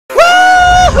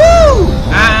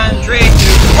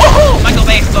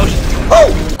Oh!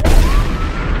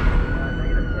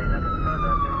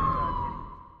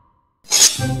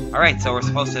 Alright, so we're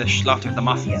supposed to slaughter the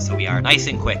mafia, so we are nice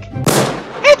and quick.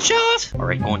 Headshot!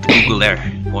 Alright, going to Google there.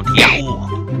 Going to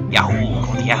Yahoo! Yahoo!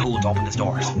 Going to Yahoo to open this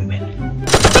door, so we win.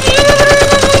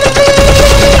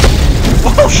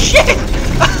 Oh shit!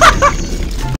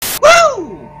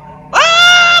 Woo!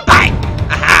 Ah! Bang!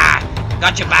 Aha!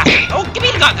 Gotcha, bastard! Oh, give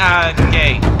me the gun!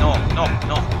 Okay. No.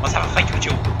 Must have a fight with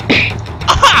you.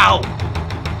 Ow!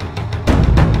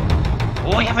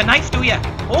 Oh, you have a knife, do ya?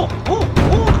 Oh!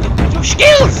 Look at your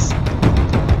skills!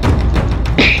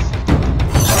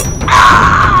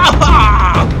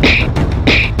 Ah!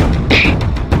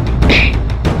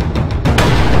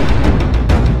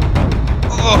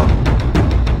 Oh!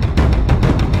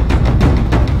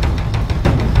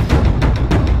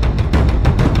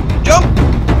 Jump!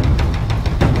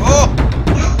 Oh!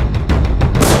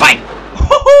 Bang!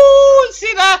 Oh!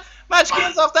 See that? Match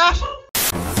kills off that!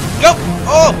 Jump!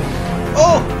 Oh!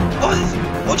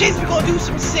 Oh jeez, we're gonna do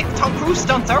some sick Tom Cruise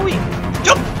stunts, are we?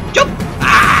 Jump!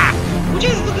 Ah! Oh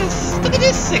jeez, look at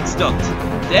this sick stunt.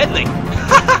 Deadly.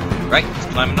 Right, just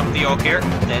climbing up the oak here.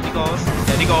 There he goes.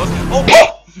 Oh!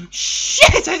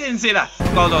 Shit! I didn't see that.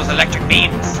 All those electric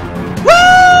beams.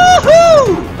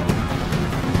 Woohoo!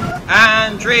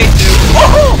 And 3, 2.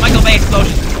 Oh! Michael Bay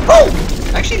explosion. Oh!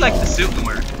 I actually like the suit I'm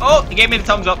wearing. Oh, he gave me the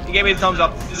thumbs up.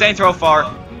 Saints Row 4.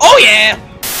 Oh yeah!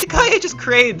 The guy I just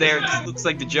created there just looks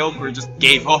like the Joker just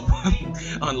gave up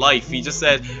on life. He just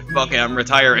said, "Okay, I'm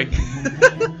retiring."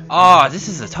 Oh, this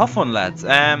is a tough one, lads.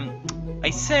 I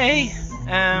say,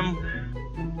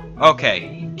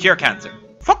 okay, cure cancer.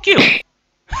 Fuck you.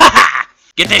 Haha!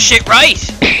 Get this shit right.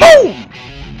 Boom!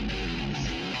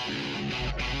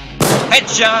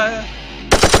 Headshot.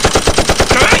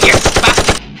 Come on, you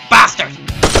bastard!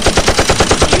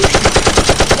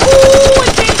 Oh, I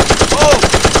think.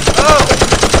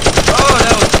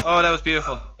 Oh, that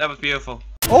was beautiful.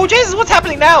 Oh, Jesus, what's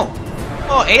happening now?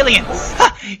 Oh, aliens.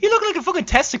 You look like a fucking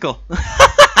testicle. I'm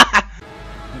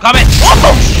coming.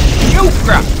 Oh, shoot,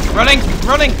 crap. I'm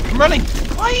running.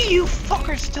 Why are you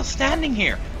fuckers still standing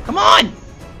here? Come on.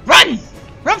 Run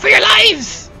for your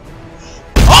lives.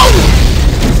 Oh,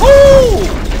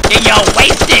 get you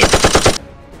wasted.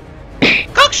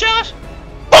 Cockshot.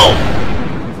 Boom.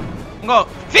 I'm going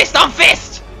fist on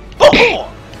fist. Boom.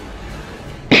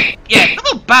 Yeah, look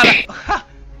how badass.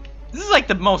 This is like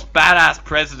the most badass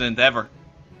president ever.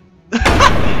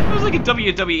 It was like a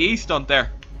WWE stunt there.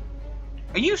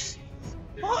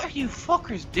 What are you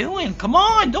fuckers doing? Come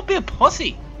on, don't be a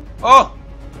pussy. Oh,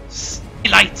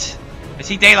 daylight. I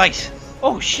see daylight.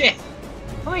 Oh shit.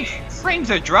 My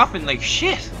frames are dropping like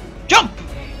shit. Jump!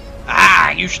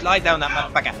 Ah, you slide down that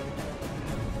motherfucker.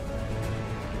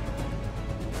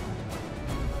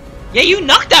 Yeah, you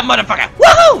knocked that motherfucker.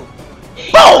 Woohoo!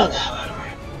 Boom!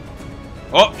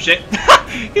 Oh shit!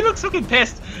 He looks fucking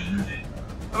pissed.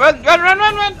 Run!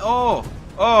 Oh,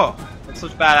 that's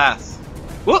such badass.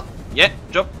 Whoop! Yeah,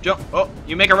 jump. Oh,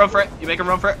 you make a run for it.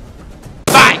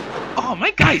 Bang! Oh,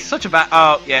 my guy's such a bad.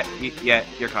 Oh, yeah,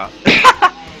 you're caught.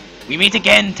 We meet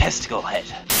again, testicle head.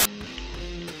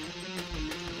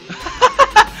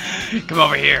 Come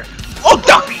over here. Oh,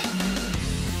 duck!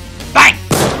 Bang!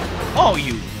 Oh,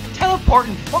 you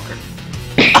teleporting fucker.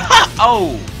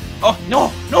 Oh, no,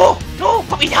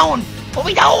 put me down. Oh,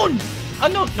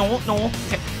 no.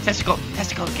 Testicle,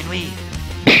 get away.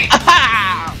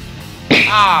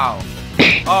 Ow.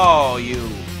 Oh, you.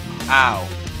 Ow.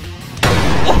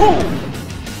 Oh.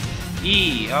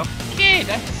 Yeah, okay,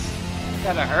 that's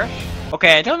gotta hurt.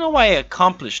 Okay, I don't know what I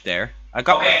accomplished there. I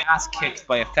got my ass kicked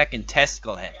by a feckin'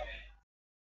 testicle head.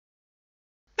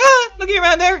 Ah, looky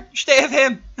around there. Stay with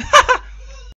him.